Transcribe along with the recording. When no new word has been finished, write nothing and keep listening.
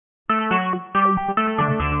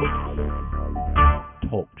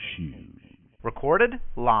Recorded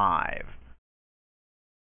live.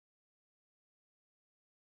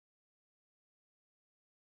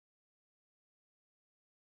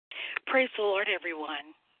 Praise the Lord,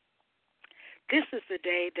 everyone. This is the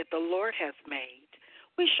day that the Lord has made.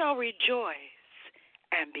 We shall rejoice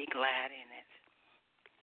and be glad in it.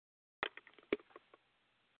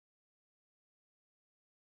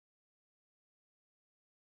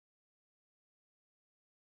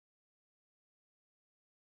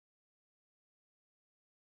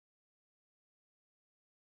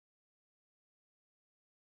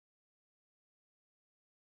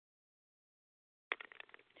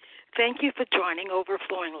 Thank you for joining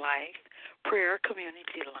Overflowing Life Prayer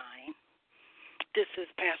Community Line. This is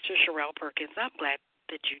Pastor Sherelle Perkins. I'm glad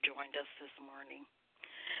that you joined us this morning.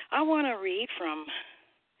 I want to read from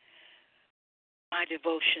my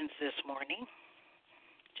devotions this morning,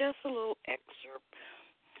 just a little excerpt.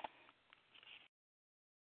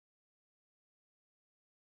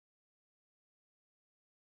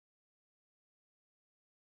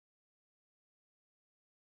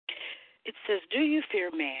 It says, do you fear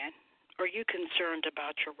man? Are you concerned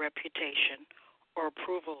about your reputation or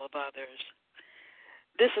approval of others?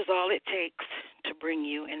 This is all it takes to bring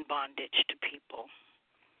you in bondage to people.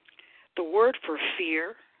 The word for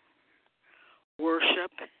fear,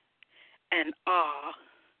 worship, and awe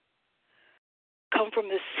come from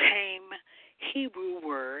the same Hebrew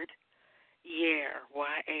word, yer,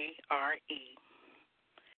 Y-A-R-E.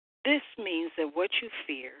 This means that what you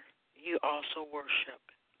fear, you also worship.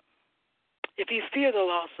 If you fear the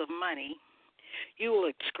loss of money, you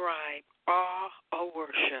will ascribe awe or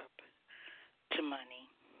worship to money.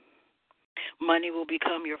 Money will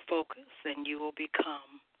become your focus, and you will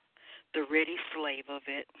become the ready slave of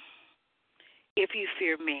it. If you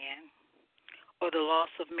fear man or the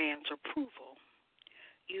loss of man's approval,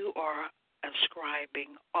 you are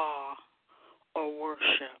ascribing awe or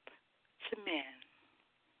worship to men.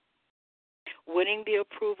 Winning the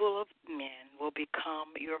approval of men will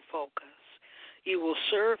become your focus. You will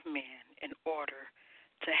serve men in order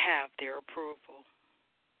to have their approval.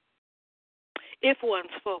 If one's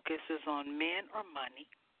focus is on men or money,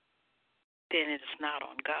 then it is not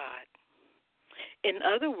on God. In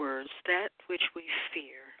other words, that which we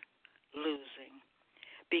fear losing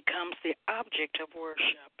becomes the object of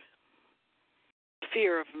worship.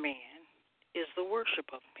 Fear of man is the worship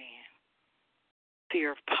of man.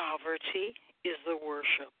 Fear of poverty is the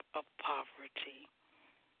worship of poverty.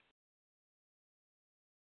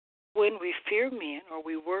 When we fear men or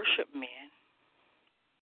we worship men,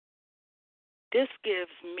 this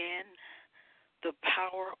gives men the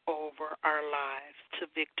power over our lives to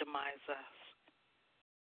victimize us.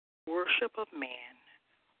 Worship of man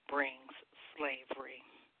brings slavery.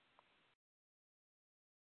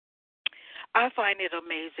 I find it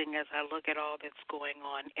amazing as I look at all that's going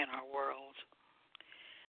on in our world.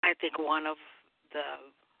 I think one of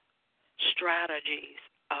the strategies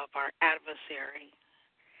of our adversary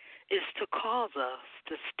is to cause us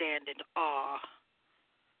to stand in awe,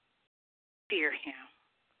 fear him,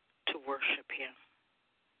 to worship him.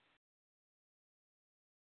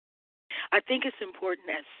 I think it's important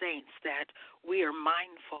as saints that we are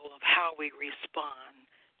mindful of how we respond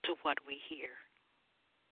to what we hear.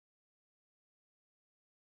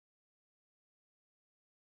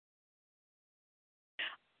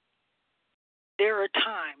 There are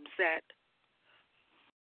times that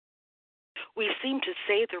we seem to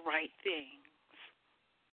say the right things,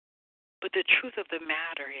 but the truth of the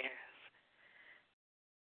matter is,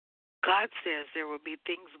 God says there will be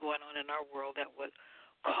things going on in our world that would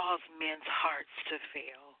cause men's hearts to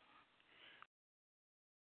fail.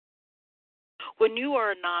 When you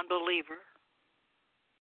are a non-believer,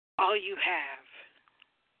 all you have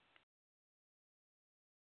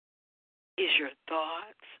is your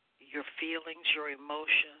thoughts, your feelings, your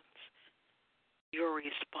emotions, your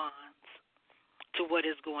response to what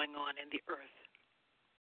is going on in the earth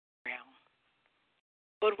realm.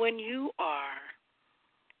 But when you are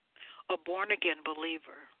a born-again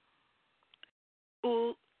believer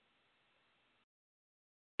who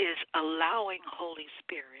is allowing Holy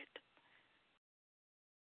Spirit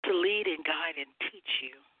to lead and guide and teach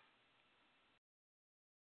you,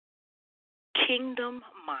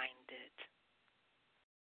 kingdom-minded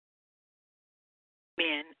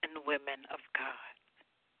men and women of God,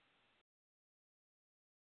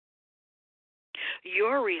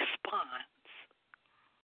 your response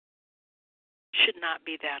should not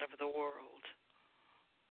be that of the world.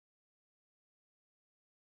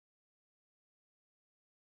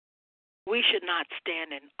 We should not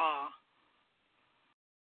stand in awe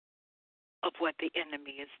of what the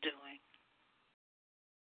enemy is doing.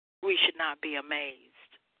 We should not be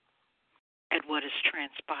amazed at what is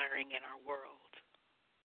transpiring in our world.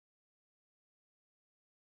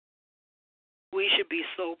 We should be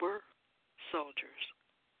sober soldiers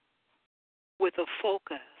with a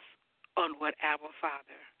focus on what our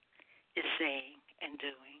Father is saying and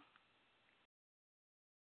doing.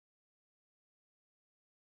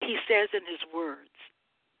 He says in his word,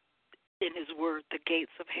 the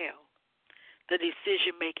gates of hell, the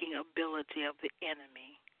decision-making ability of the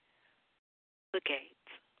enemy, the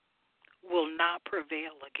gates, will not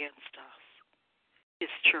prevail against us, his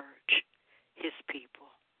church, his people.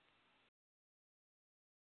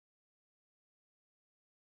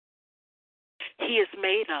 He has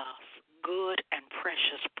made us good and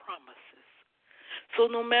precious promises. So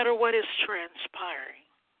no matter what is transpiring,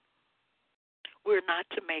 we're not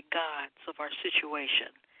to make gods of our situation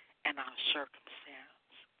and our circumstance.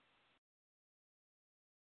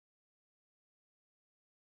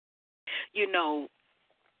 You know,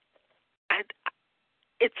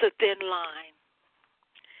 it's a thin line,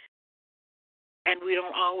 and we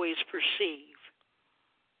don't always perceive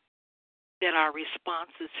that our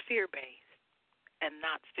response is fear-based and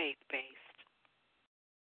not faith-based.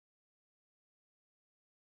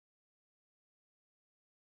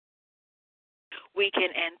 We can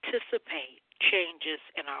anticipate changes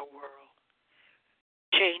in our world,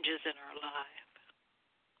 changes in our life,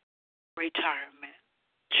 retirement,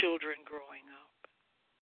 children growing up.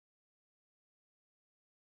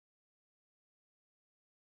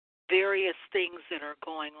 Various things that are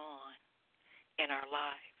going on in our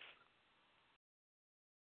lives.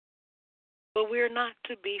 But we're not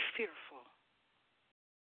to be fearful.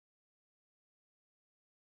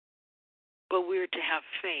 But we're to have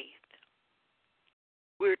faith.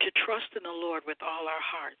 We're to trust in the Lord with all our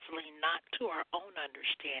hearts, lean not to our own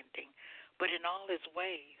understanding, but in all his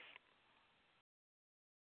ways,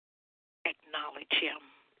 acknowledge him,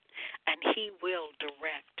 and he will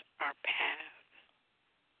direct our path.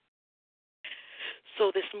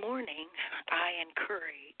 So this morning, I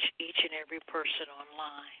encourage each and every person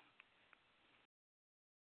online.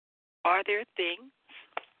 Are there things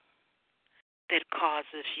that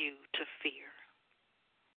causes you to fear?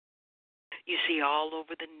 You see all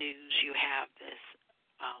over the news, you have this,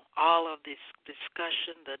 all of this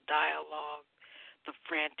discussion, the dialogue, the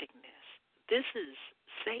franticness. This is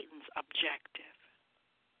Satan's objective.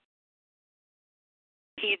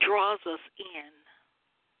 He draws us in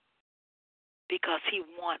because he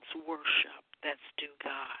wants worship that's due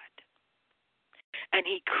God. And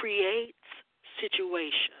he creates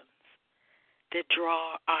situations that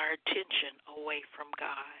draw our attention away from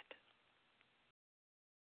God.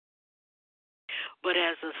 But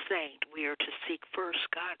as a saint, we are to seek first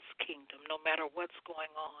God's kingdom, no matter what's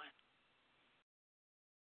going on.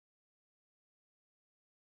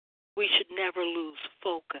 We should never lose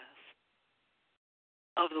focus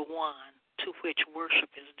of the one to which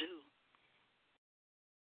worship is due.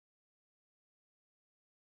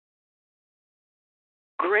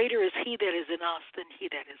 Greater is he that is in us than he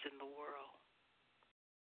that is in the world.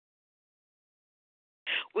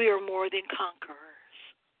 We are more than conquerors.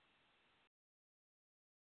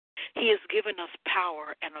 He has given us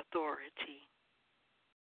power and authority.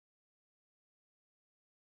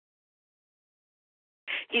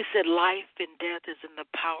 He said life and death is in the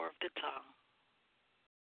power of the tongue.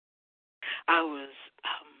 I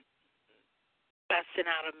sent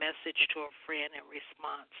out a message to a friend in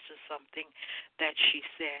response to something that she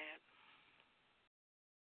said.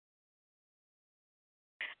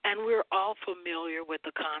 And we're all familiar with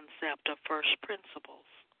the concept of first principles.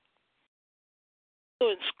 So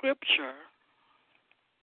in Scripture,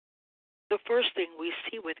 the first thing we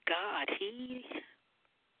see with God, he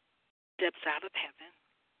steps out of heaven.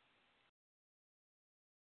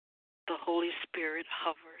 The Holy Spirit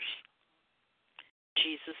hovers.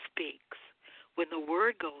 Jesus speaks. When the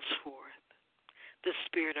word goes forth, the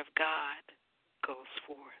Spirit of God goes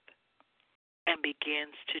forth and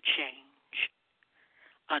begins to change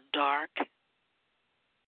a dark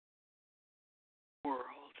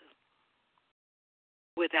world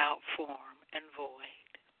without form and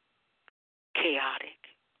void, chaotic,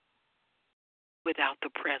 without the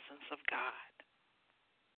presence of God.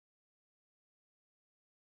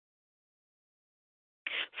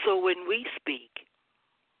 So when we speak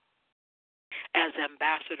as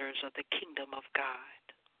ambassadors of the kingdom of God,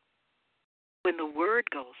 when the word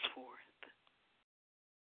goes forth,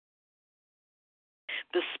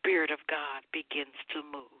 the Spirit of God begins to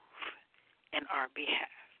move in our behalf.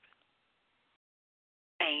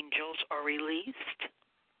 Angels are released.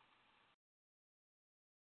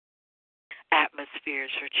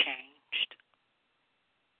 Atmospheres are changed.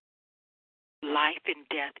 Life and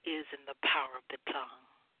death is in the power of the tongue.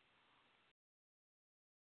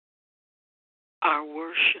 Our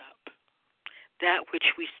worship, that which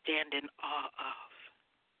we stand in awe of,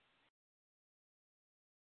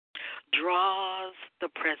 draws the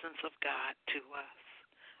presence of God to us.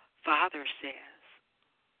 Father says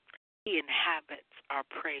He inhabits our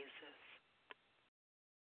praises.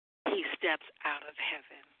 He steps out of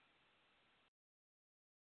heaven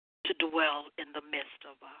to dwell in the midst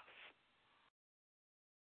of us.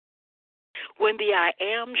 When the I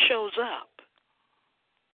Am shows up,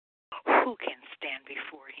 who can stand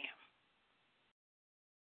before Him?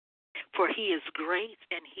 For He is great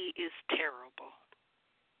and He is terrible.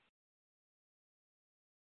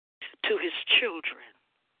 To His children,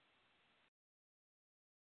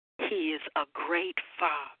 He is a great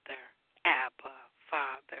Father, Abba,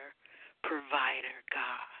 Father, provider,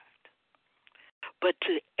 God. But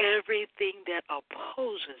to everything that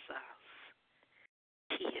opposes us,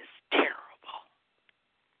 He is terrible.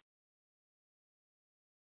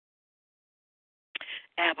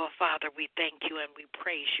 Abba, Father, we thank you and we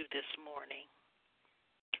praise you this morning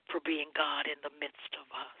for being God in the midst of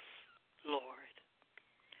us, Lord.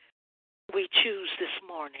 We choose this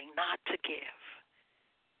morning not to give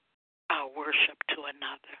our worship to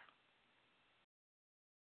another.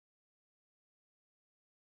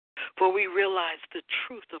 For we realize the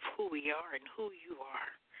truth of who we are and who you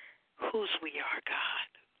are, whose we are, God.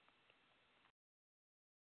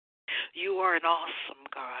 You are an awesome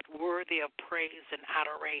God, worthy of praise and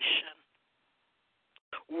adoration,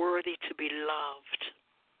 worthy to be loved,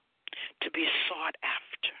 to be sought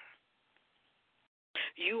after.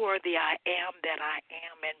 You are the I am that I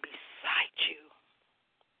am, and beside you,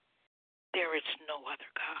 there is no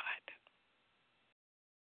other God.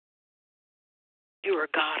 You are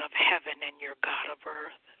God of heaven and you're God of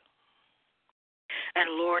earth.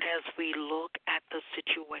 And Lord, as we look at the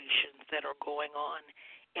situations that are going on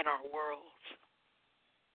in our world,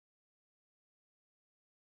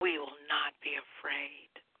 we will not be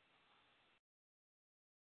afraid.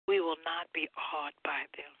 We will not be awed by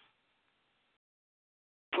them.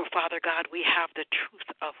 For Father God, we have the truth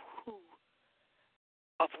of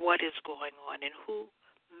what is going on and who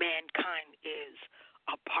mankind is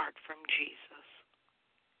apart from Jesus.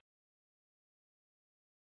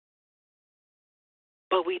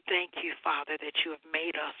 But we thank you, Father, that you have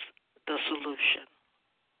made us the solution.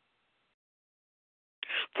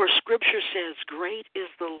 For Scripture says, great is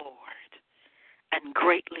the Lord and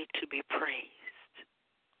greatly to be praised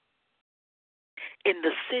in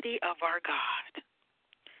the city of our God,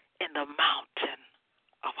 in the mountain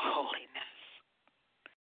of holiness.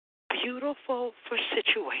 Beautiful for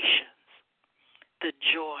situations, the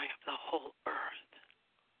joy of the whole earth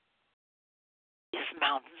is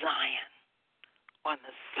Mount Zion on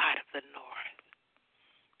the side of the north,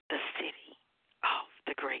 the city of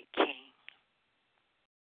the great King.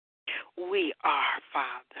 We are,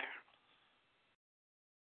 Father,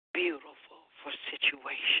 beautiful for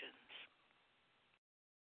situations.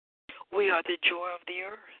 We are the joy of the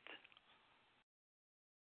earth.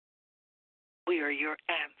 We are your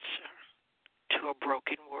answer to a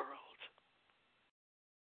broken world.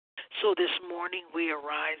 So this morning we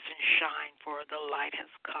arise and shine, for the light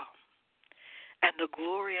has come, and the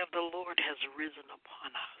glory of the Lord has risen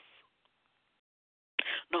upon us.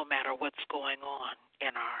 No matter what's going on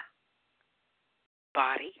in our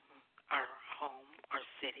body, our home, our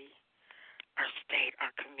city, our state,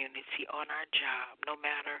 our community, on our job, no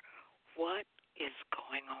matter what is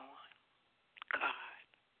going on, God,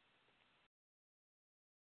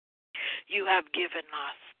 you have given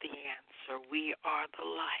us the answer. We are the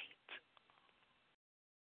light.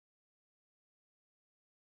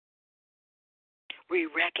 We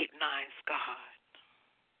recognize, God,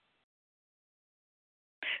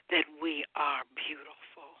 that we are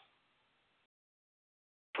beautiful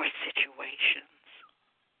for situations.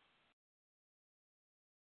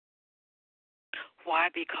 Why?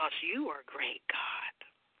 Because you are great, God.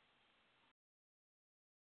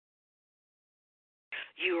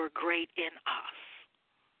 You are great in us.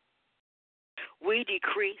 We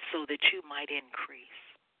decrease so that you might increase,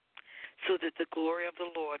 so that the glory of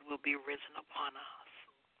the Lord will be risen upon us.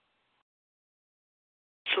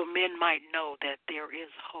 So men might know that there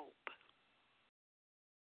is hope.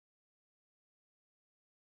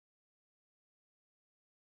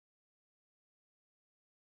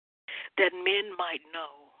 That men might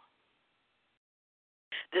know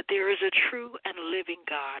that there is a true and living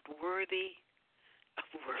God worthy of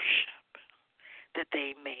worship, that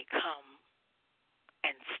they may come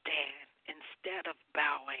and stand instead of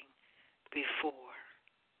bowing before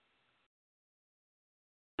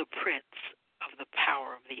the Prince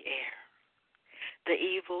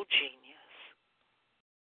evil genius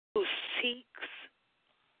who seeks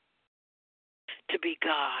to be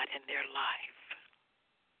God in their life.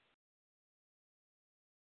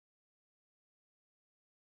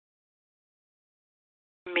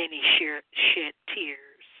 Many shed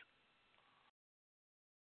tears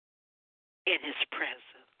in his presence,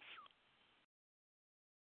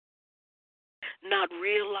 not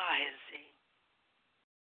realizing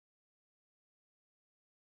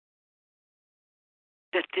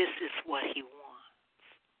that this is what he wants.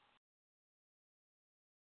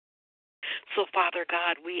 So, Father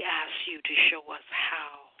God, we ask you to show us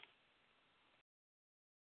how,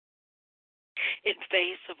 in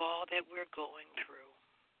face of all that we're going through,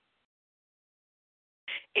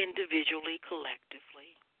 individually,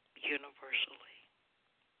 collectively, universally.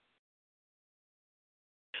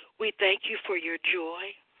 We thank you for your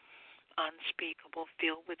joy, unspeakable,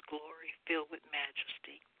 filled with glory, filled with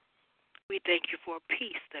majesty. We thank you for a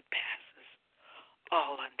peace that passes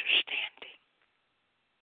all understanding.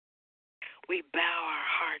 We bow our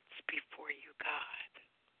hearts before you, God,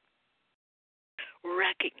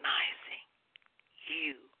 recognizing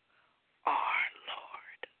you are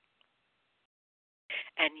Lord,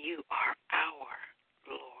 and you are our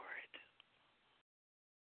Lord.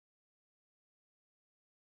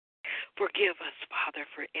 Forgive us, Father,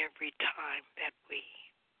 for every time that we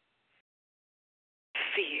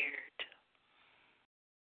feared,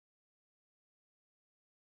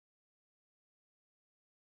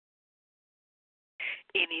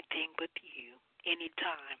 anything but you, any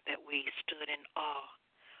time that we stood in awe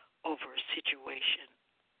over a situation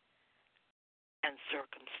and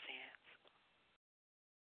circumstance.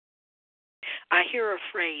 I hear a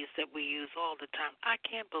phrase that we use all the time: I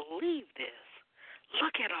can't believe this.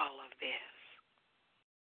 Look at all of this.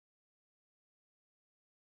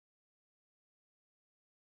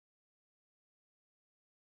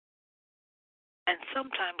 And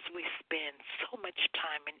sometimes we spend so much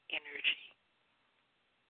time and energy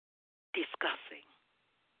discussing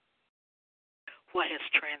what has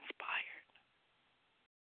transpired.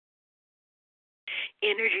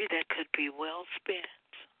 Energy that could be well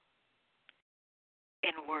spent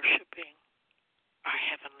in worshiping our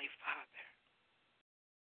Heavenly Father.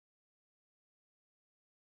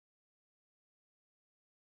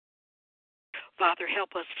 Father,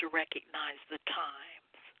 help us to recognize the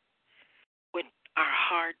times when our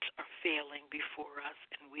hearts are failing before us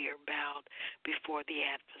and we are bowed before the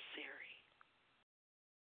adversary.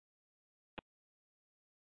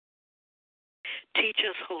 Teach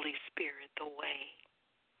us, Holy Spirit, the way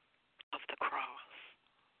of the cross.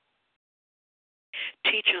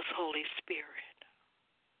 Teach us, Holy Spirit,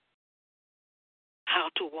 how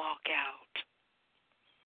to walk out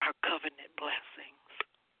our covenant blessings.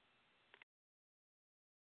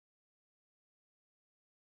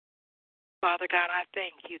 Father God, I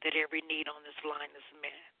thank you that every need on this line is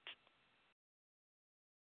met.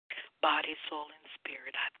 Body, soul, and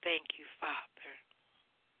spirit, I thank you, Father,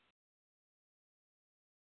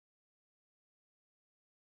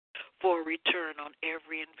 for a return on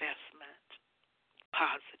every investment,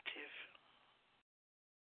 positive.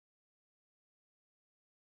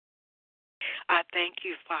 I thank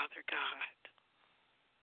you, Father God.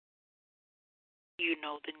 You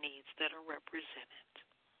know the needs that are represented.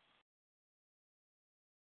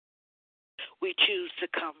 We choose to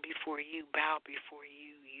come before you, bow before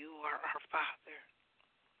you. You are our Father.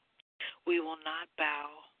 We will not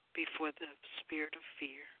bow before the spirit of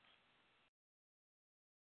fear.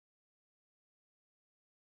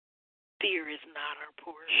 Fear is not our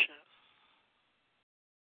portion.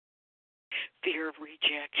 Fear of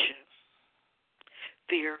rejection,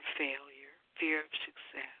 fear of failure, fear of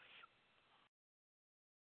success.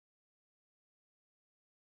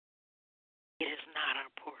 It is not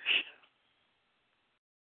our portion.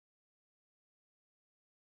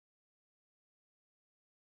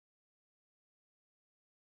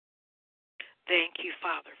 Thank you,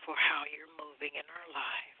 Father, for how you're moving in our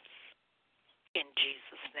lives. In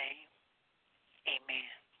Jesus' name,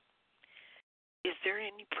 amen. Is there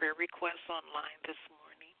any prayer requests online this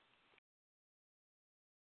morning?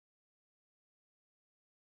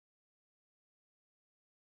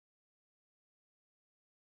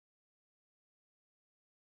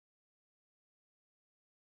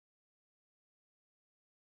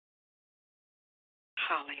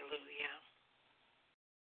 Hallelujah.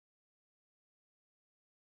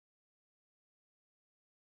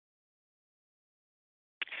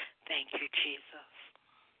 Thank you, Jesus.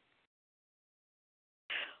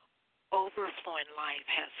 Overflowing Life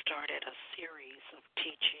has started a series of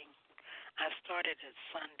teaching. I started it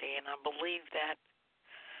Sunday, and I believe that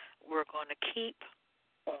we're going to keep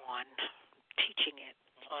on teaching it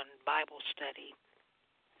on Bible study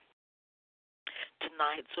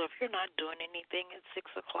tonight. So if you're not doing anything at 6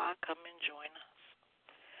 o'clock, come and join us.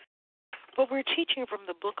 But we're teaching from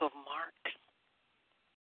the book of Mark.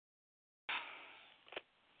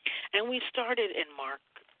 And we started in Mark,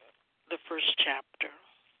 the first chapter,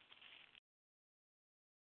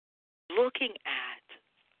 looking at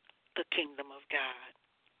the kingdom of God.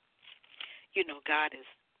 You know, God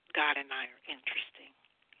and I are interesting.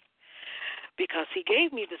 Because he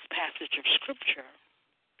gave me this passage of scripture,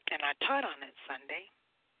 and I taught on it Sunday.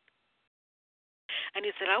 And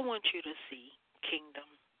he said, I want you to see kingdom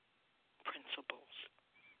principles,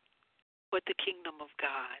 what the kingdom of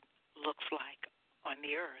God looks like on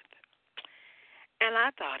the earth. And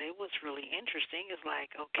I thought it was really interesting. It's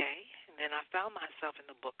like, okay. And then I found myself in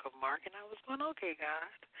the book of Mark, and I was going, okay,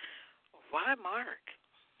 God, why Mark?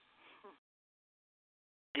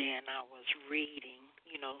 Then I was reading.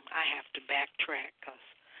 You know, I have to backtrack because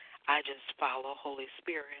I just follow Holy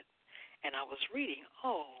Spirit. And I was reading,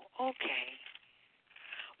 okay.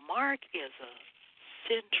 Mark is a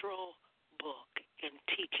central book in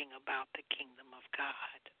teaching about the kingdom of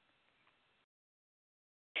God.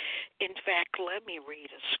 In fact, let me read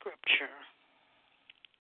a scripture.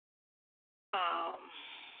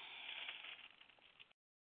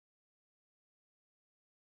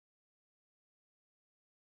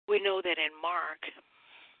 We know that in Mark,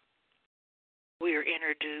 we are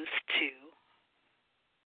introduced to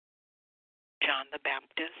John the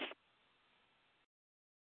Baptist.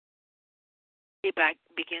 He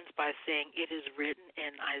begins by saying, it is written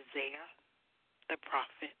in Isaiah, the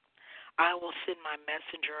prophet, I will send my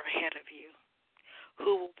messenger ahead of you,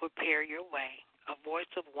 who will prepare your way, a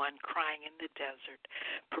voice of one crying in the desert,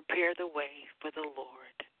 prepare the way for the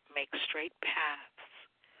Lord, make straight paths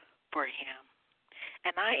for him.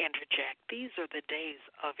 And I interject, these are the days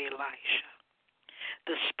of Elisha.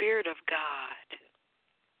 The Spirit of God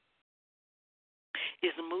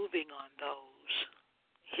is moving on those,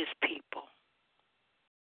 his people,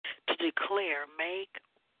 to declare, make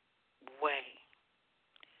way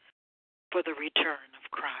for the return of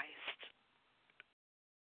Christ.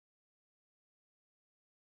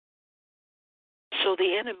 So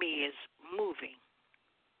the enemy is moving.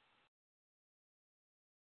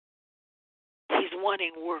 He's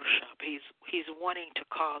wanting worship. He's wanting to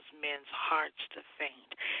cause men's hearts to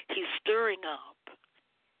faint. He's stirring up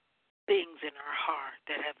things in our heart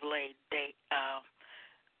that have laid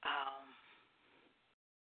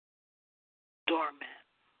dormant.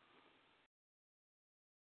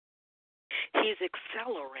 He's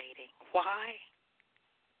accelerating. Why?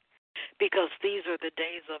 Because these are the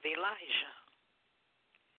days of Elijah.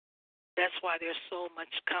 That's why there's so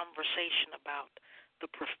much conversation about the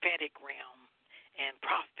prophetic realm and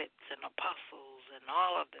prophets and apostles and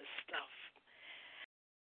all of this stuff.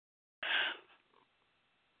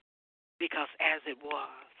 Because as it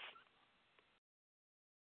was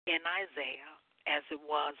in Isaiah, as it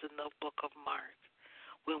was in the book of Mark,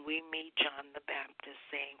 when we meet John the Baptist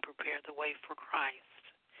saying, prepare the way for Christ,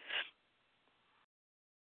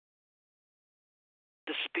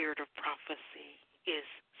 the spirit of prophecy is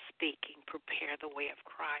speaking, prepare the way of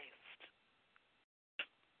Christ.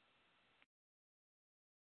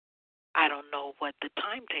 I don't know what the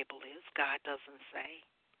timetable is. God doesn't say.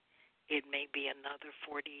 It may be another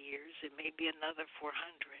 40 years. It may be another 400.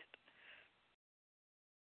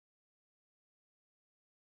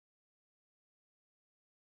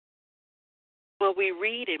 Well, we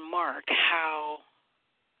read in Mark how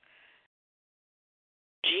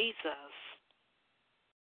Jesus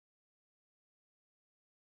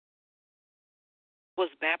was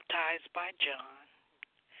baptized by John.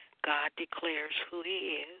 God declares who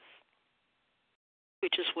he is,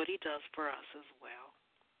 which is what he does for us as well.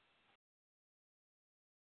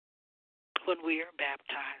 When we are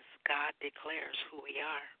baptized, God declares who we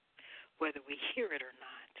are, whether we hear it or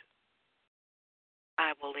not.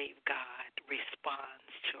 I believe God responds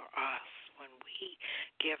to us when we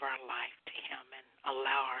give our life to him and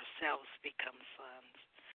allow ourselves to become sons.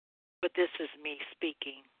 But this is me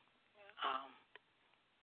speaking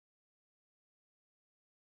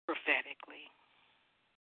prophetically.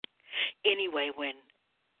 Anyway, when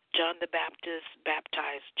John the Baptist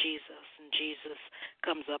baptized Jesus, and Jesus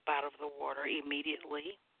comes up out of the water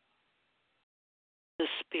immediately, the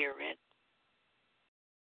Spirit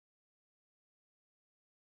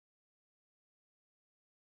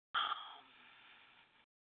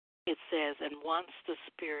it says, at once the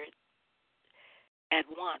Spirit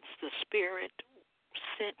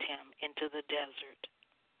sent him into the desert.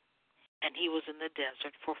 And he was in the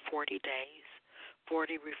desert for 40 days,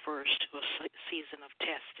 40 refers to a season of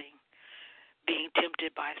testing, being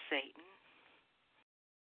tempted by Satan.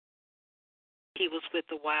 He was with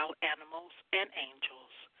the wild animals, and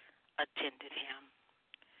angels attended him.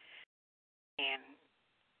 And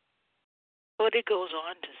but it goes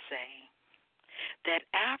on to say that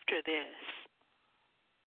after this,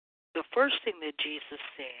 the first thing that Jesus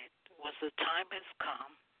said was, the time has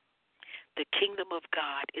come. The kingdom of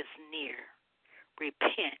God is near.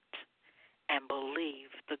 Repent and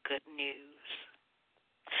believe the good news.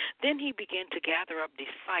 Then he began to gather up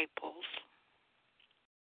disciples.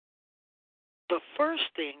 The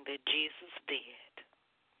first thing that Jesus did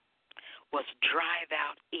was drive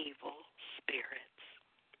out evil spirits.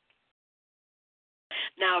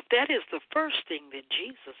 Now, if that is the first thing that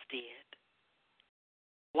Jesus did,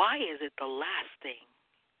 why is it the last thing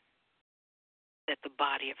that the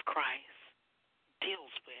body of Christ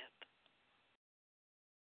deals with?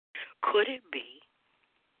 Could it be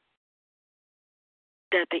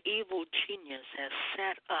that the evil genius has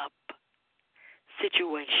set up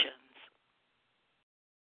situations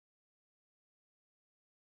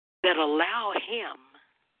that allow him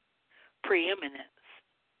preeminence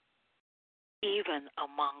even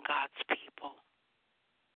among God's people?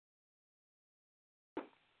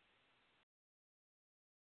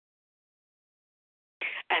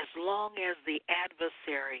 As long as the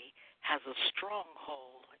adversary has a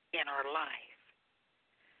stronghold in our life,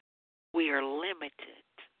 we are limited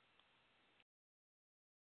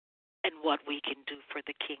in what we can do for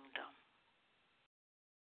the kingdom.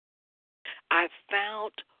 I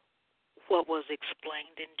found what was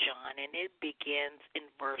explained in John, and it begins in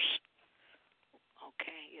verse,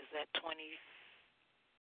 is that 25,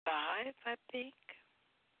 I think?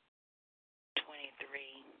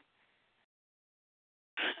 23.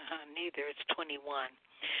 Neither, it's 21.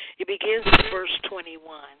 It begins in verse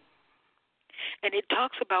 21, and it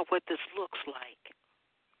talks about what this looks like.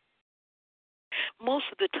 Most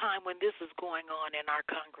of the time when this is going on in our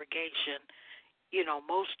congregation,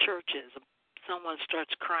 most churches, someone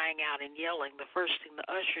starts crying out and yelling, the first thing the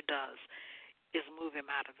usher does is move him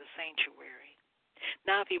out of the sanctuary.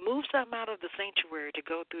 Now, if he moves him out of the sanctuary to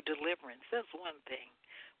go through deliverance, that's one thing.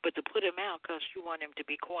 But to put him out because you want him to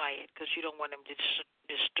be quiet, because you don't want him to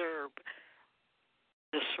disturb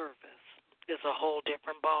the service, is a whole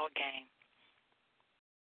different ball game.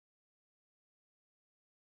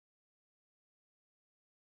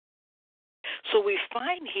 So we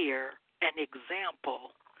find here an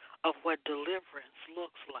example of what deliverance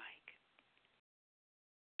looks like.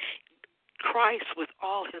 Christ with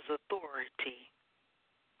all his authority,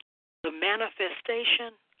 the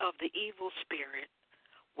manifestation of the evil spirit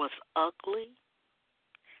was ugly,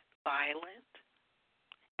 violent,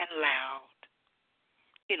 and loud.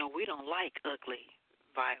 We don't like ugly,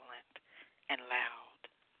 violent, and loud.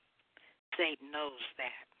 Satan knows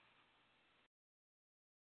that.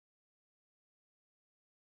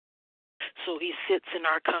 So he sits in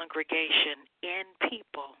our congregation in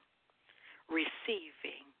people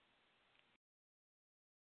receiving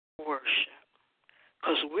worship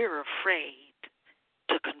because we're afraid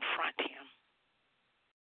to confront him.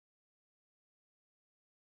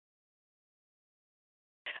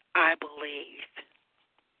 I believe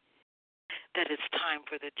that it's time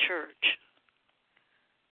for the church,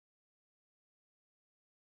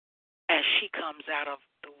 as she comes out of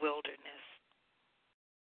the wilderness,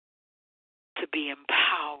 to be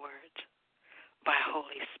empowered by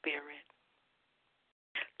Holy Spirit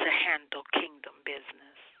to handle kingdom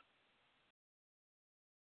business.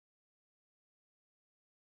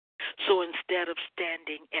 So instead of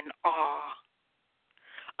standing in awe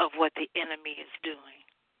of what the enemy is doing,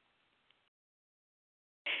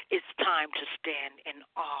 it's time to stand in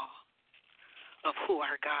awe of who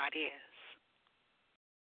our God is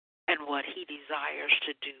and what he desires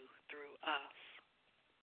to do through us.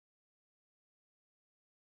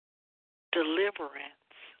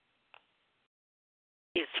 Deliverance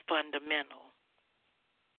is fundamental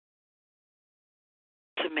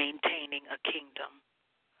to maintaining a kingdom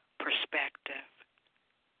perspective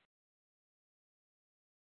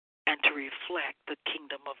and to reflect the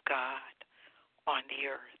kingdom of God on the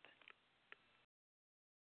earth.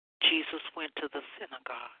 Jesus went to the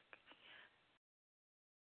synagogue.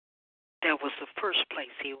 That was the first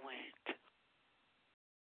place he went.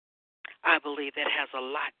 I believe that has a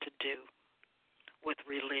lot to do with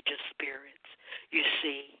religious spirits. You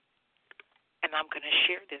see, and I'm going to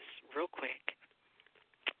share this real quick,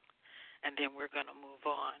 and then we're going to move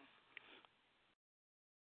on.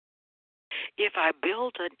 If I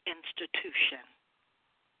build an institution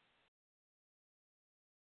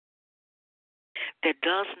that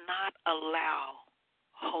does not allow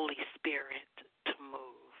Holy Spirit to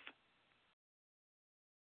move.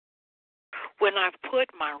 When I've put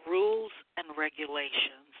my rules and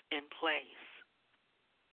regulations in place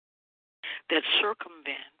that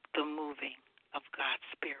circumvent the moving of God's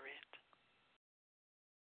Spirit,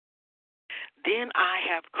 then I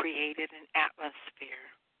have created an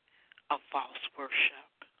atmosphere of false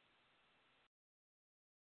worship.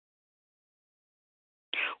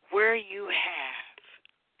 Where you have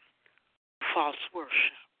false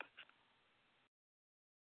worship,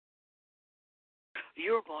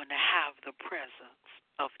 you're going to have the presence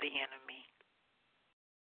of the enemy.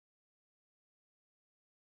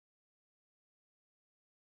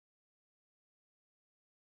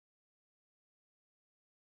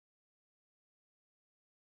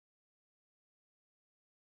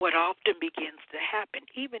 What often begins to happen,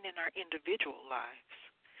 even in our individual lives,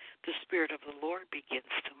 the Spirit of the Lord begins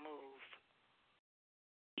to move.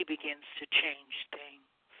 He begins to change things.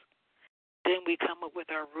 Then we come up with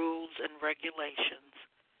our rules and regulations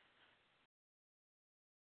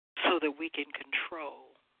so that we can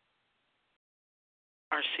control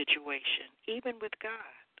our situation, even with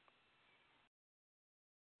God.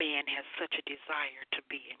 Man has such a desire to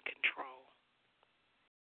be in control.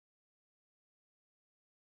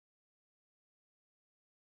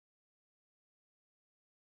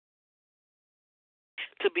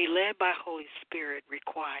 To be led by Holy Spirit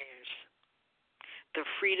requires the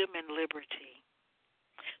freedom and liberty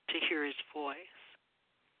to hear His voice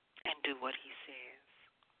and do what He says.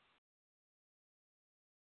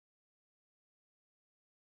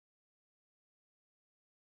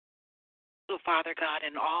 So, Father God,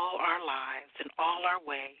 in all our lives, in all our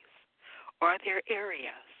ways, are there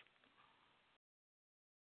areas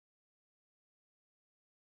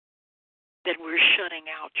that we're shutting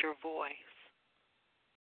out your voice,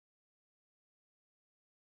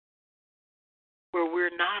 where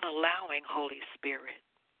we're not allowing Holy Spirit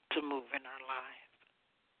to move in our lives?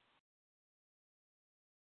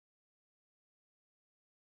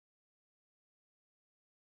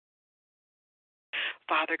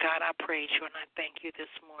 Father God, I praise you and I thank you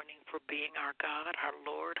this morning for being our God, our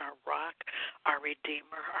Lord, our rock, our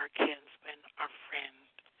Redeemer, our kinsman, our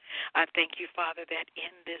friend. I thank you, Father, that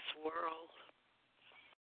in this world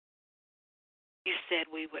you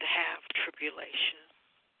said we would have tribulation.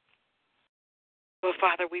 But,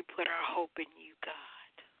 Father, we put our hope in you,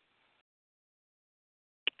 God.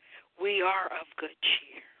 We are of good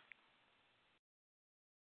cheer,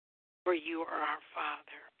 for you are our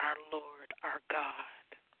Father, our Lord, our God.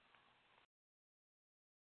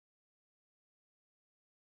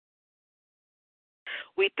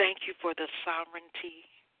 We thank you for the sovereignty.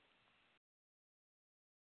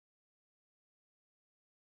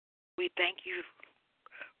 We thank you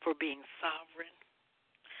for being sovereign.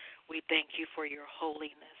 We thank you for your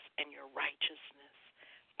holiness and your righteousness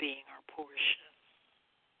being our portion.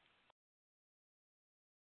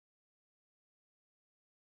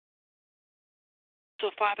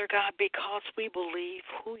 So, Father God, because we believe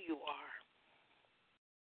who you are,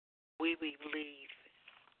 we believe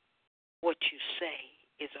what you say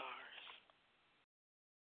is ours.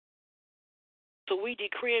 So we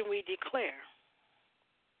decree and we declare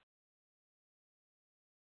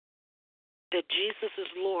that Jesus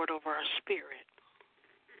is Lord over our spirit,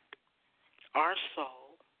 our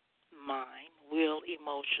soul, mind, will,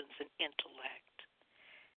 emotions, and intellect,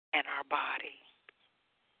 and our body.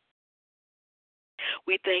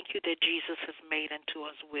 We thank you that Jesus has made unto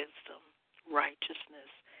us wisdom,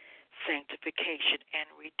 righteousness, sanctification,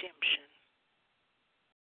 and redemption.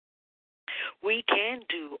 We can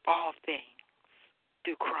do all things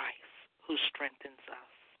through Christ who strengthens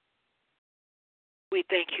us. We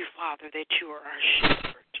thank you, Father, that you are our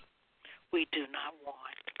shepherd. We do not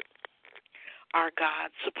want. Our God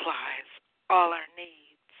supplies all our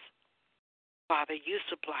needs. Father, you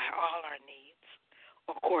supply all our needs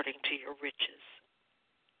according to your riches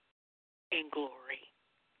in glory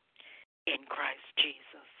in Christ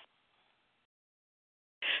Jesus.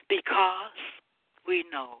 Because we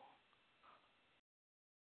know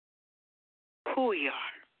who we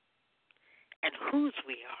are and whose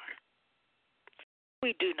we are,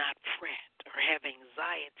 we do not fret or have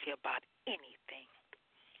anxiety about anything.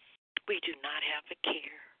 We do not have a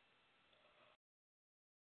care.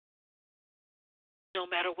 No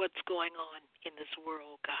matter what's going on in this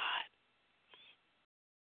world, God,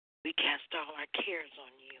 we cast all our cares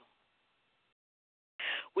on you.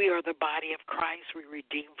 We are the body of Christ. We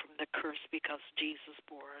redeemed from the curse because Jesus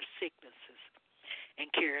bore our sicknesses and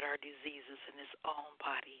carried our diseases in his own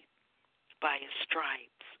body. By his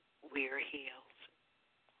stripes, we are healed.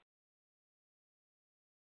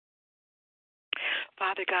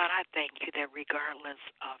 Father God, I thank you that regardless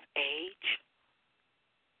of age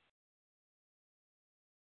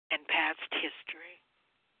and past history,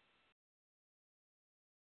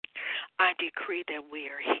 I decree that we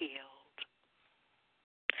are healed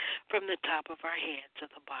from the top of our head to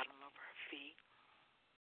the bottom of our feet.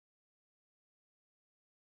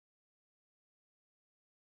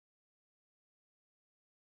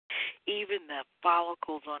 Even the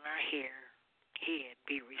follicles on our head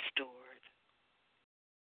be restored.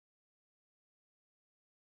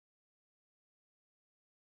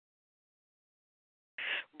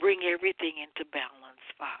 Bring everything into balance,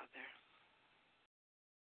 Father.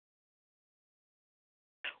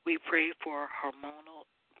 We pray for hormonal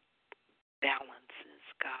balances,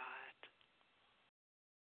 God.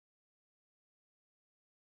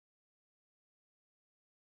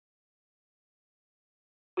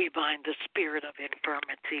 We bind the spirit of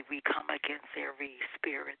infirmity. We come against every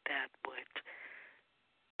spirit that would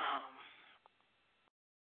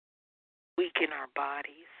weaken our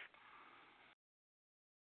bodies.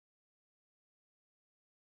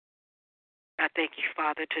 I thank you,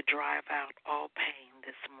 Father, to drive out all pain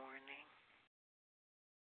this morning.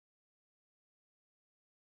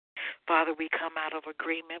 Father, we come out of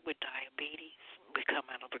agreement with diabetes. We come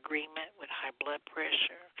out of agreement with high blood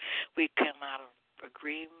pressure. We come out of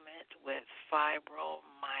agreement with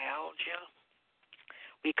fibromyalgia.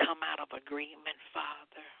 We come out of agreement,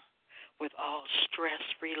 Father, with all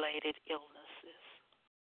stress-related illnesses,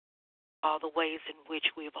 all the ways in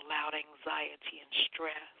which we've allowed anxiety and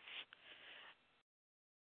stress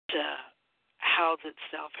to house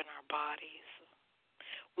itself in our bodies.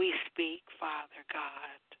 We speak, Father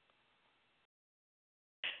God,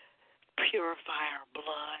 purify our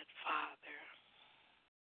blood, Father.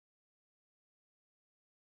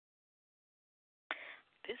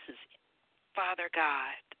 This is, Father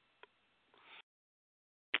God,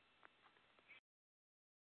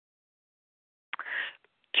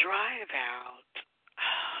 drive out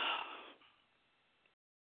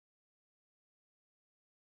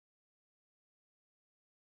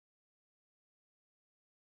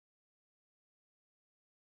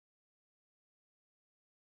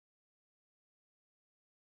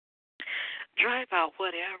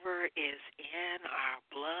whatever is in our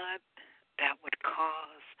blood that would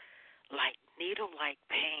cause like needle-like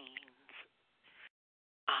pains.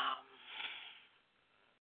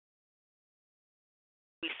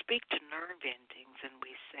 We speak to nerve endings and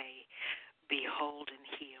we say, be whole and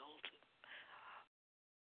healed.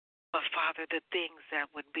 But Father, the things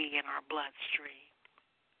that would be in our bloodstream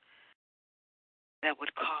that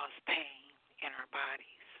would cause pain in our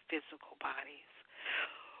bodies, physical bodies,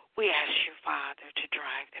 we ask you, Father, to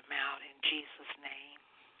drive them out in Jesus' name.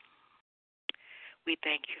 We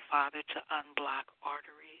thank you, Father, to unblock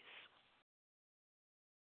arteries.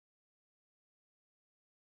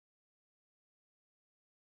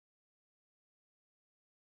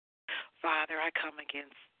 Father, I come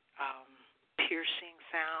against piercing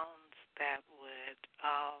sounds that would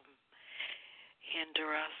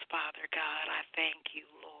hinder us, Father God. I thank you,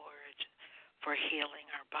 Lord, for healing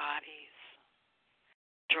our bodies.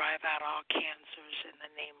 Drive out all cancers in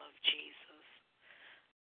the name of Jesus.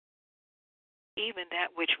 Even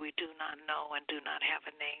that which we do not know and do not have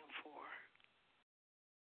a name for.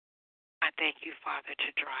 I thank you, Father, to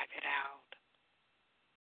drive it out.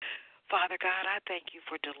 Father God, I thank you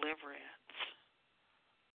for deliverance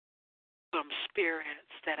from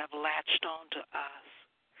spirits that have latched on to us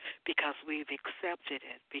because we've accepted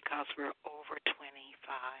it, because we're over 25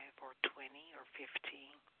 or 20 or 15.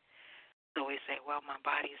 So we say, well, my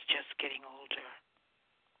body's just getting older.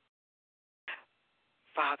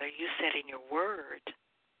 Father, you said in your word,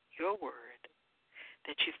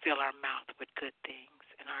 that you fill our mouth with good things,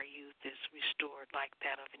 and our youth is restored like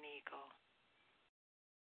that of an eagle.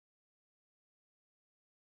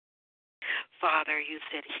 Father, you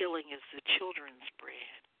said healing is the children's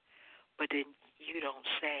bread, but then you don't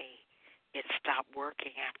say it stopped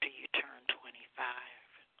working after you turn 25.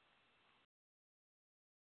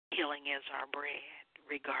 Healing is our bread,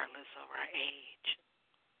 regardless of our age.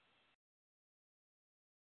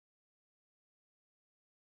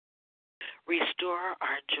 Restore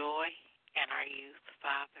our joy and our youth,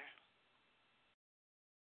 Father.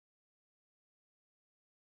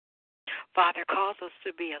 Father, cause us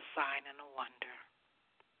to be a sign and a wonder.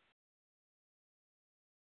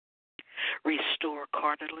 Restore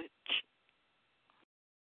cartilage.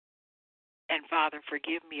 And Father,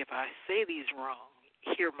 forgive me if I say these wrong.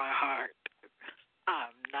 Hear my heart.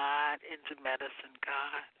 I'm not into medicine,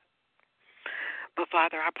 God. But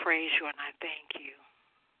Father, I praise you and I thank you.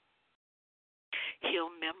 Heal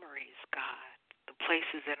memories, God. the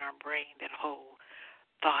places in our brain that hold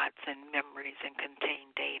thoughts and memories and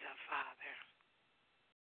contain data, Father.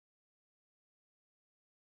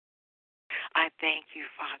 I thank you,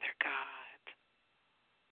 Father God,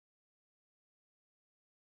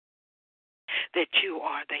 that you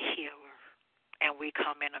are the healer, and we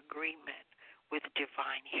come in agreement with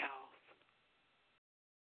divine health.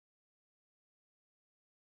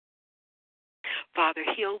 Father,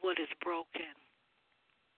 heal what is broken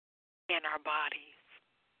in our bodies,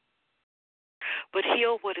 but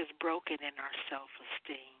heal what is broken in our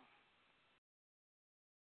self-esteem.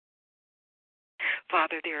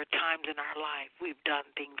 Father, there are times in our life we've done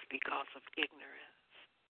things because of ignorance.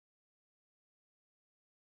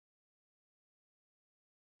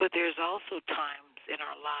 But there's also times in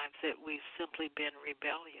our lives that we've simply been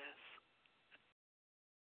rebellious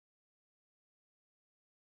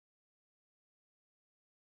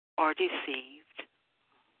or deceived.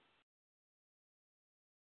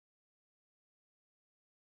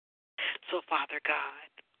 So, Father God,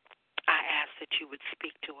 I ask that you would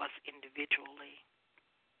speak to us individually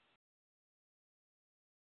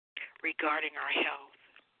regarding our health.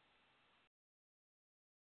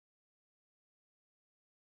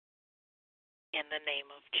 In the name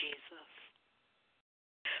of Jesus.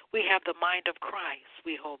 We have the mind of Christ.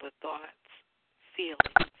 We hold the thoughts,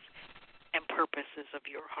 feelings, and purposes of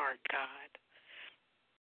your heart, God.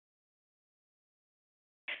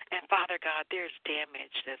 And Father God, there's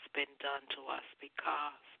damage that's been done to us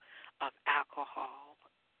because of alcohol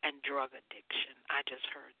and drug addiction. I just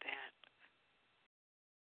heard that.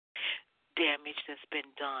 Damage that's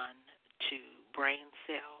been done to brain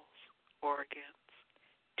cells, organs,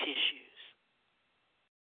 tissues.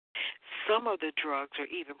 Some of the drugs are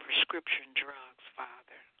even prescription drugs,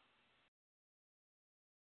 Father,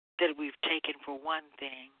 that we've taken for one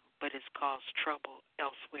thing, but it's caused trouble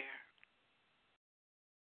elsewhere.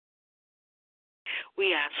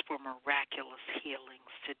 We ask for miraculous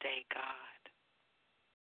healings today, God.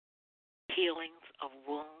 Healings of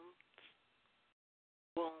wounds,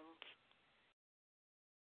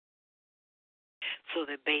 so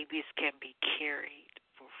that babies can be carried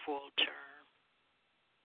for full term.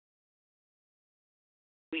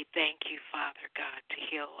 We thank you, Father God, to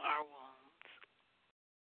heal our wounds.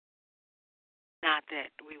 Not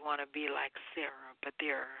that we want to be like Sarah, but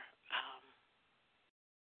there are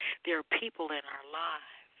people in our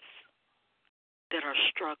lives that are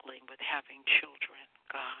struggling with having children,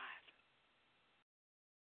 God.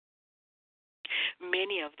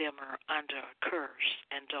 Many of them are under a curse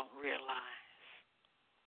and don't realize.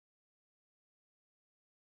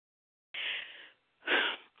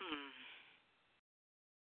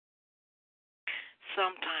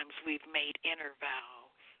 Sometimes we've made inner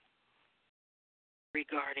vows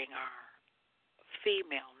regarding our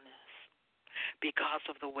femaleness because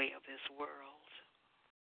of the way of this world.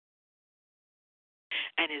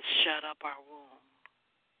 And it's shut up our womb,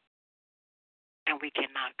 and we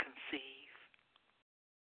cannot conceive.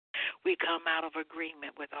 We come out of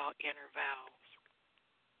agreement with all inner vows.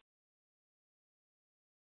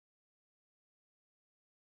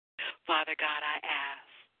 Father God, I ask,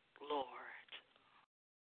 Lord,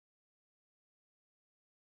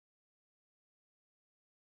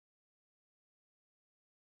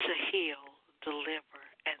 to heal, deliver,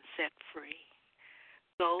 and set free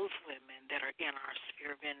those women that are in our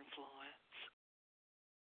sphere of influence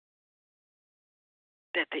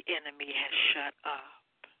that the enemy has shut up.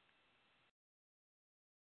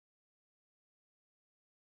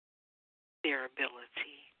 Their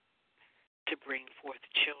ability to bring forth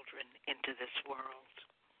children into this world.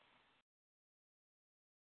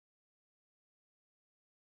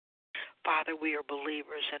 Father, we are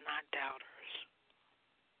believers and not doubters.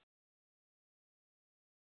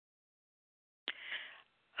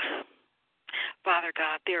 Father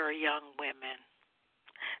God, there are young women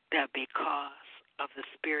that because of the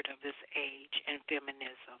spirit of this age and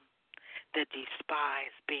feminism that despise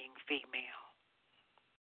being female.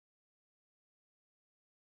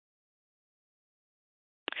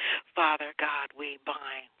 Father God, we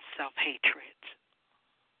bind self-hatred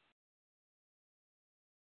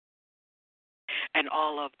and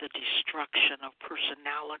all of the destruction of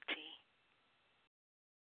personality,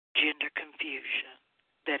 gender confusion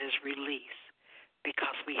that is released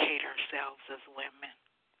because we hate ourselves as women.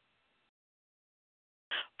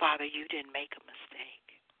 Father, you didn't make a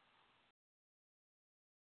mistake.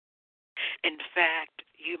 In fact,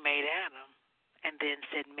 you made Adam and then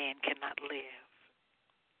said man cannot live.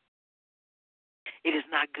 It is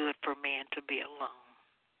not good for man to be alone.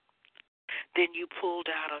 Then you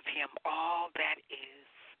pulled out of him all that is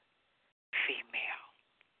female.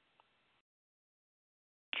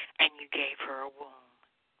 and you gave her a womb.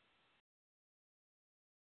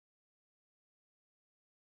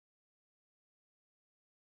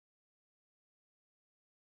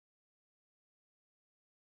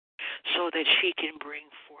 So that she can bring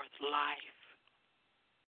forth life,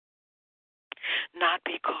 not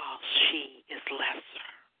because she is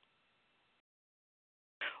lesser,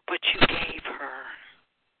 but you gave her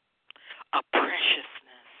a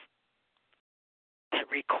preciousness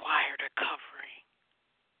that required a covering.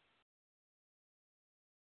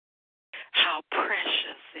 How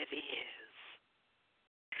precious it is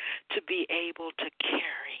to be able to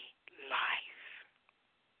carry life.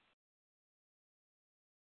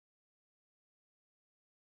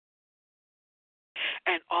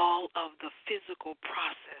 And all of the physical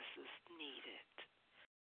processes needed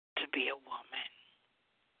to be a woman.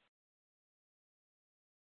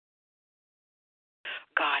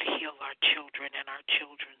 God, heal our children and our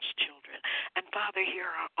children's children. And Father,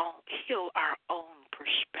 heal our own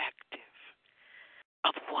perspective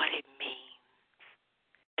of what it means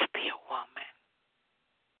to be a woman.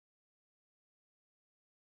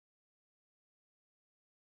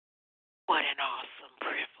 What an awesome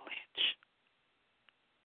privilege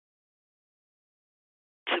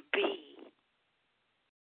to be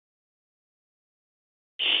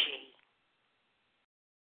she.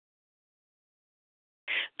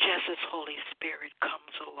 Just as Holy Spirit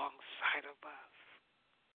comes alongside of us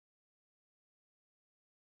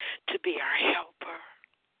to be our helper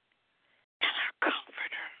and our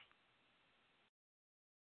comforter.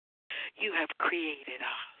 You have created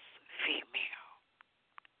us, female,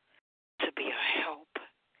 to be a help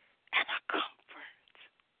and a comfort.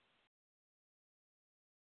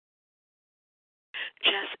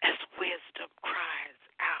 Just as wisdom cries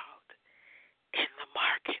out in the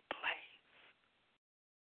marketplace,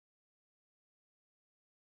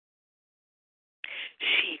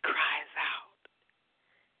 she cries out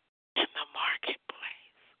in the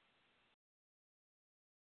marketplace.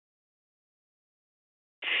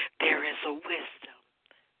 There is a wisdom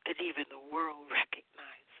that even the world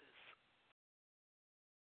recognizes.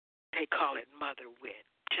 They call it mother wit,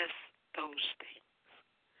 just those things.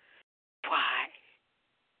 Why?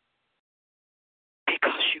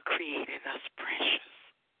 Because you created us precious.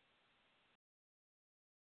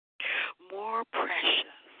 More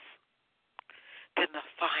precious than the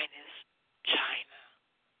finest china.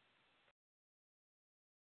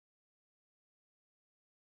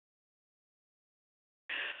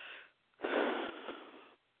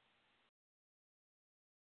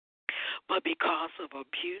 But because of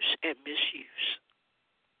abuse and misuse,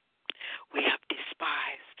 we have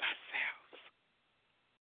despised ourselves.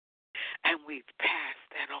 And we've passed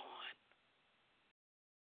that on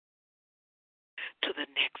to the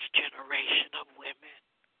next generation of women.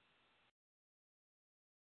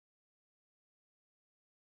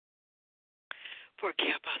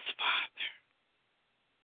 Forgive us, Father.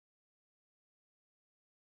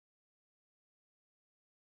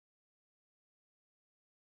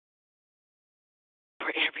 For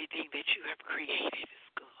everything that you have created is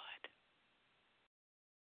good.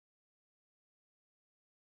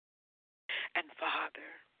 And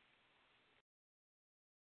Father,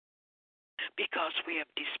 because we have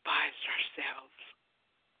despised ourselves,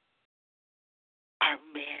 our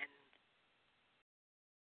men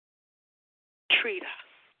treat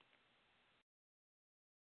us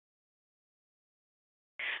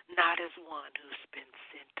not as one who's been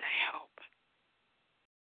sent to help,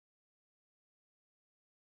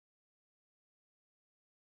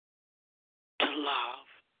 to love,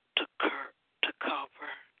 to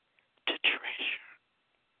cover, to treasure.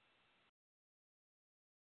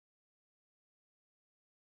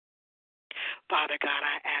 Father God,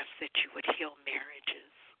 I ask that you would heal marriages.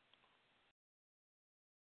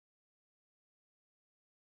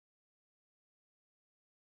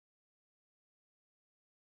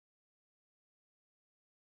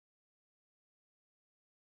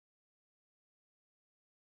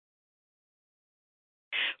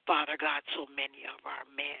 Father God, so many of our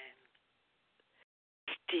men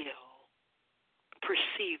still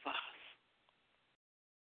perceive us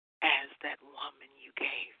as that woman you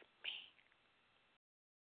gave me.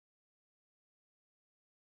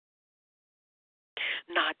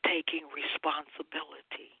 Not taking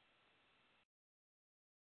responsibility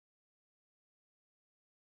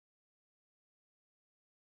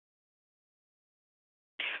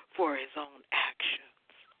for his own actions,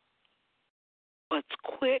 but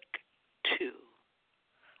quick to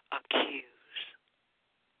accuse.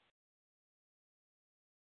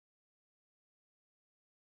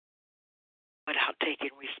 Without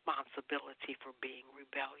taking responsibility for being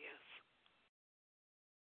rebellious.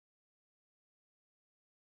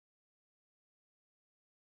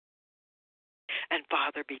 And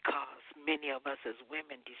Father, because many of us as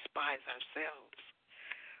women despise ourselves,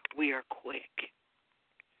 we are quick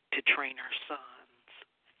to train our sons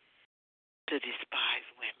to despise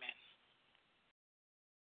women.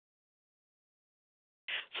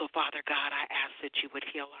 So, Father God, I ask that you would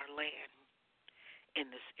heal our land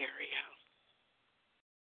in this area.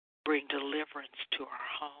 Bring deliverance to our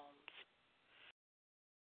homes,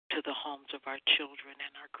 to the homes of our children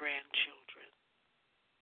and our grandchildren.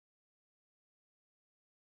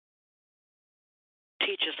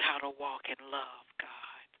 Teach us how to walk in love,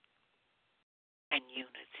 God, and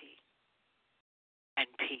unity and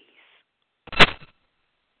peace.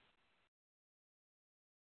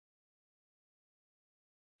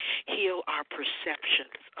 Heal our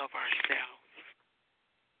perceptions of ourselves.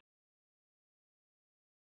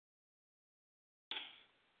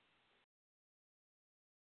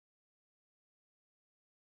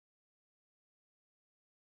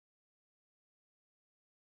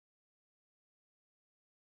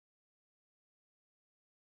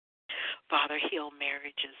 Father, heal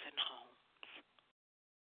marriages and homes.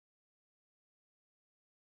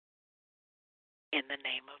 In the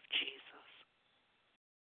name of Jesus.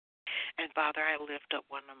 And Father, I lift up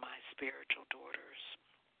one of my spiritual daughters.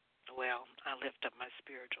 Well, I lift up my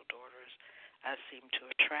spiritual daughters. I seem to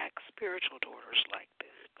attract spiritual daughters like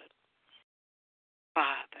this. But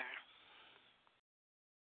Father,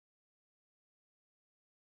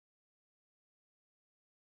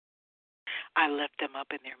 I lift them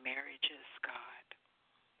up in their marriages, God.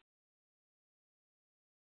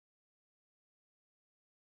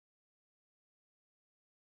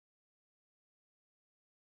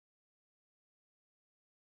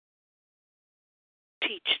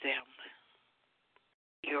 Teach them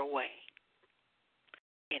your way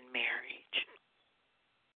in marriage.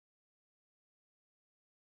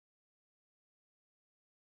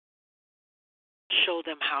 Show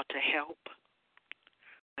them how to help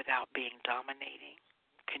without being dominating,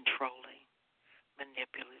 controlling,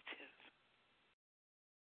 manipulative.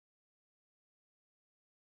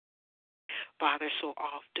 Father, so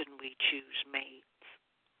often we choose mates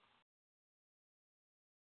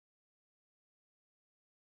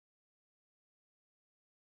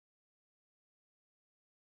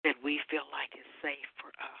that we feel like is safe for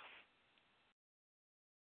us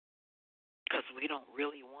because we don't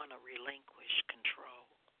really want to relinquish control.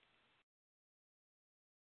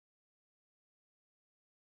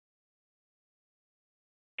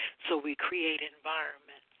 So we create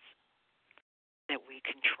environments that we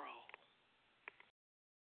control.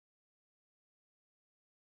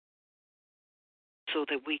 So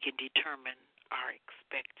that we can determine our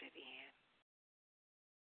expected end.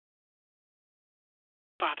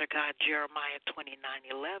 Father God, Jeremiah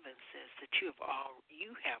 29:11 says that you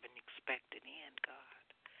have an expected end, God.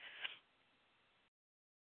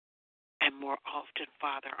 And more often,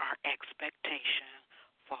 Father, our expectation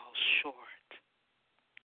falls short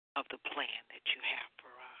of the plan that you have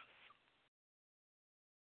for us.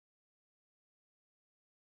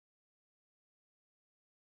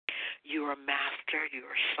 You are master, you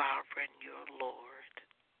are sovereign, you are Lord.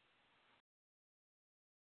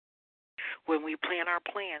 When we plan our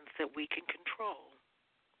plans that we can control,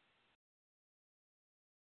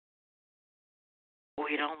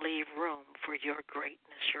 we don't leave room for your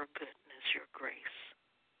greatness, your goodness, your grace,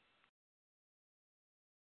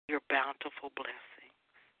 your bountiful blessing,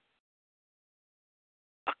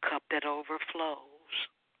 a cup that overflows.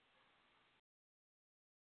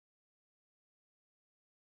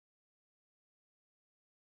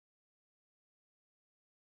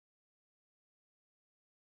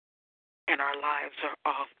 And our lives are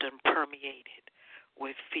often permeated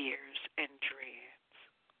with fears and dreads.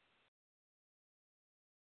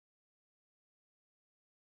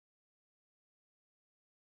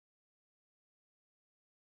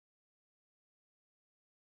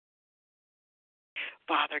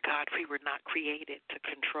 Father God, we were not created to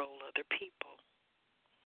control other people.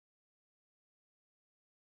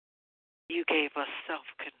 You gave us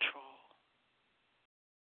self-control.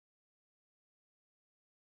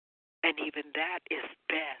 And even that is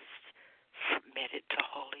best submitted to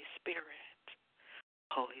Holy Spirit.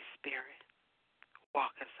 Holy Spirit,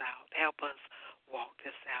 walk us out. Help us walk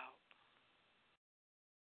this out.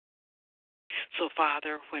 So,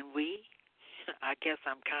 Father, I guess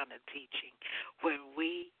I'm kind of teaching, when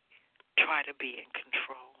we try to be in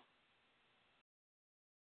control,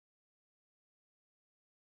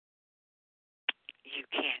 you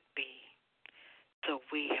can't be. So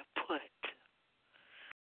we have put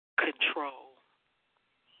control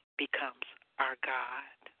becomes our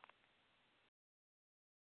God.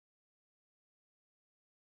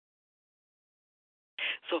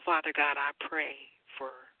 So, Father God, I pray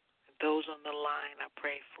for those on the line. I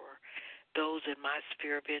pray for those in my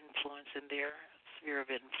sphere of influence and their sphere of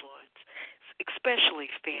influence, especially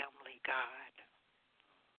family, God.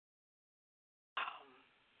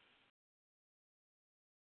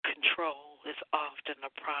 Control is often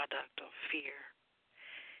a product of fear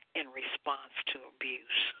in response to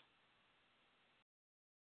abuse.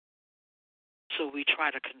 So we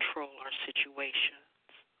try to control our situations.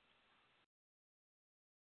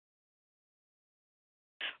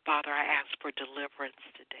 Father, I ask for deliverance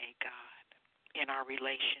today, God, in our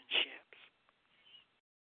relationships.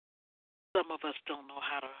 Some of us don't know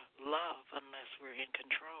how to love unless we're in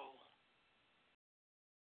control.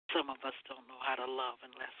 Some of us don't know how to love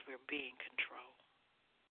unless we're being controlled.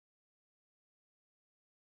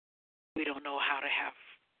 We don't know how to have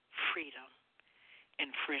freedom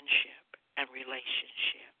in friendship and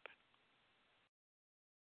relationship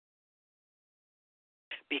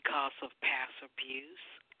because of past abuse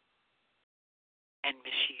and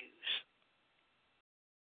misuse.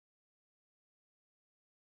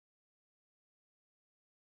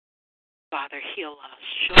 Father, heal us.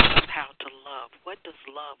 Show us how to love. What does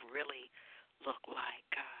love really look like,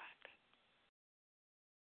 God?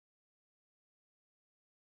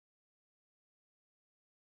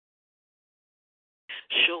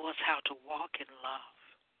 Show us how to walk in love,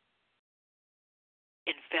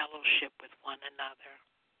 in fellowship with one another,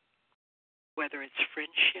 whether it's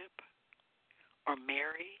friendship or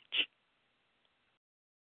marriage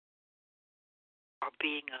or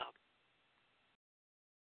being a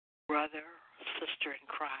brother or sister in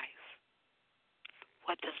Christ.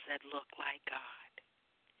 What does that look like,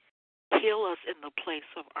 God? Heal us in the place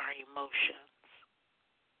of our emotions,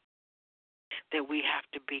 that we have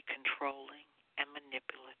to be controlling and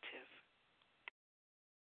manipulative.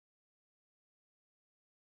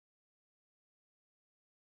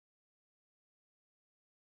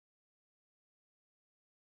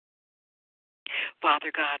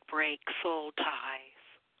 Father God, break soul ties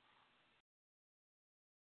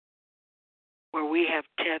where we have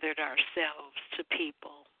tethered ourselves to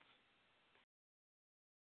people.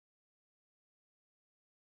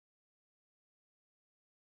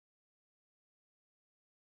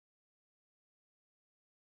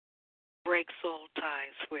 Break soul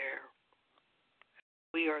ties where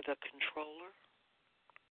we are the controller.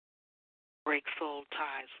 Break soul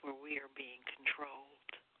ties where we are being controlled.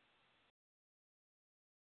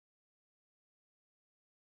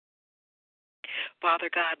 Father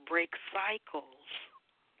God, break cycles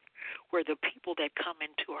where the people that come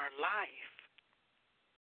into our life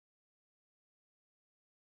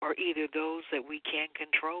are either those that we can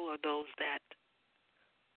control or those that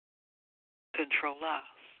control us.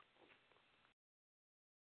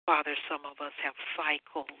 Father, some of us have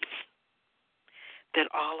cycles that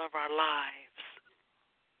all of our lives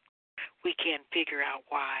we can't figure out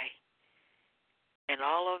why. And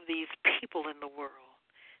all of these people in the world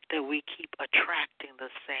that we keep attracting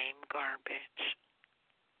the same garbage.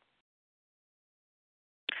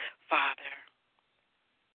 Father,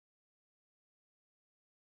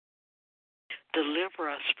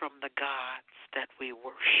 deliver us from the gods that we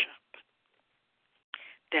worship,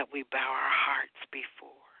 that we bow our hearts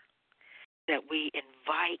before, that we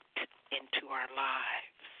invite into our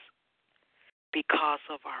lives because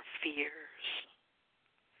of our fears,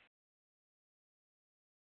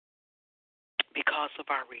 because of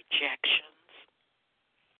our rejections.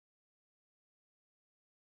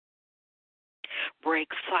 Break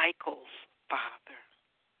cycles, Father.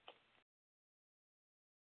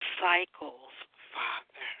 Cycles,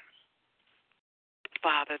 Father.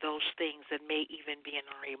 Father, those things that may even be in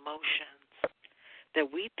our emotions that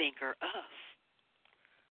we think are us,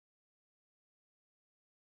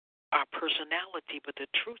 our personality, but the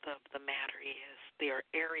truth of the matter is they are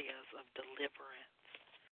areas of deliverance.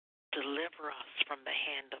 Deliver us from the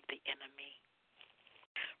hand of the enemy.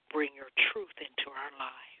 Bring your truth into our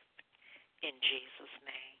life. In Jesus'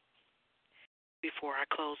 name. Before I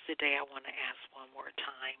close today, I want to ask one more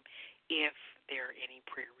time if there are any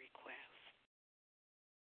prayer requests.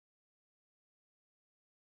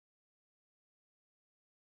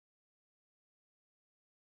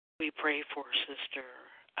 We pray for Sister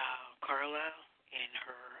Carla and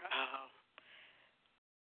her.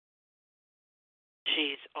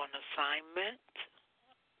 She's on assignment,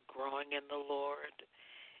 growing in the Lord,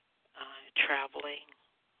 traveling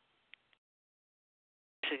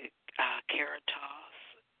to Caritas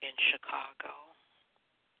in Chicago.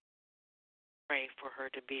 Pray for her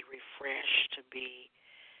to be refreshed, to be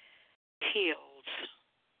healed,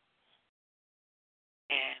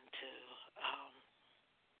 and to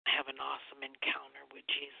have an awesome encounter with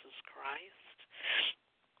Jesus Christ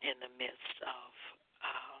in the midst of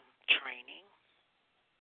training.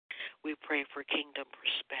 We pray for kingdom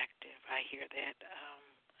perspective. I hear that.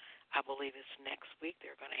 I believe it's next week.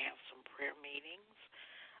 They're going to have some prayer meetings.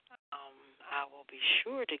 I will be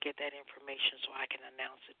sure to get that information so I can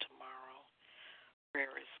announce it tomorrow.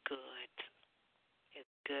 Prayer is good.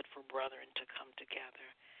 It's good for brethren to come together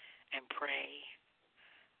and pray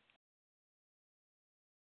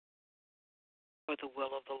for the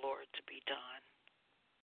will of the Lord to be done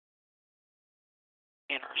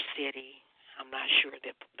in our city. I'm not sure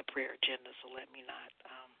that the prayer agenda, so let me not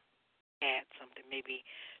add something. Maybe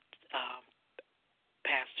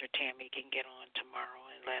Pastor Tammy can get on tomorrow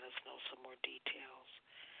and let us know some more details.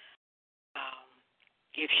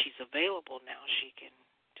 If she's available now, she can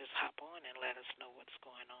just hop on and let us know what's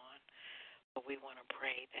going on. But we want to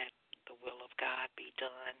pray that the will of God be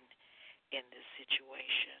done in this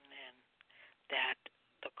situation and that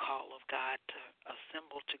the call of God to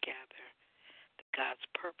assemble together, that God's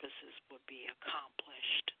purposes would be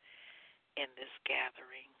accomplished in this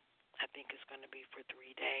gathering. I think it's going to be for 3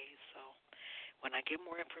 days. So when I get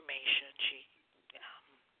more information,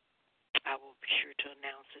 I will be sure to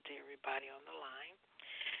announce it to everybody on the line.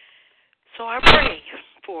 So I pray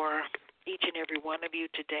for each and every one of you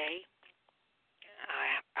today.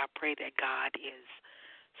 I pray that God is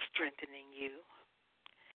strengthening you,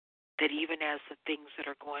 that even as the things that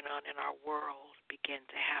are going on in our world begin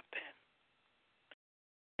to happen,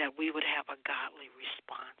 that we would have a godly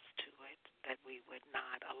response to it, that we would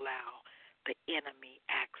not allow the enemy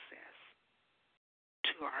access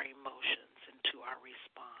to our emotions and to our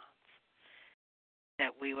response,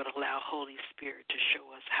 that we would allow Holy Spirit to show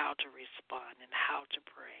us how to respond and how to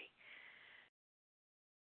pray,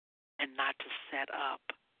 and not to set up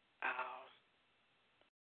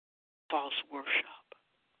false worship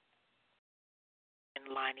and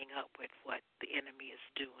lining up with what the enemy is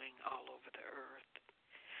doing all over the earth.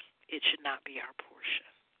 It should not be our portion.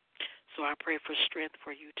 So I pray for strength for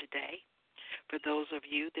you today. For those of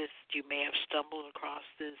you, you may have stumbled across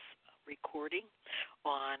this recording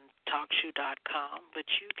on talkshoe.com, but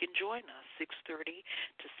you can join us 6:30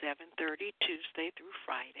 to 7:30 Tuesday through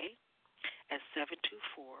Friday at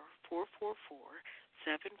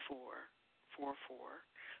 724-444-7444.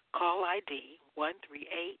 Call ID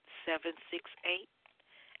 138768,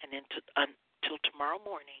 and then until tomorrow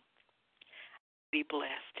morning, be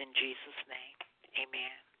blessed in Jesus' name.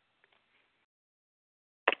 Amen.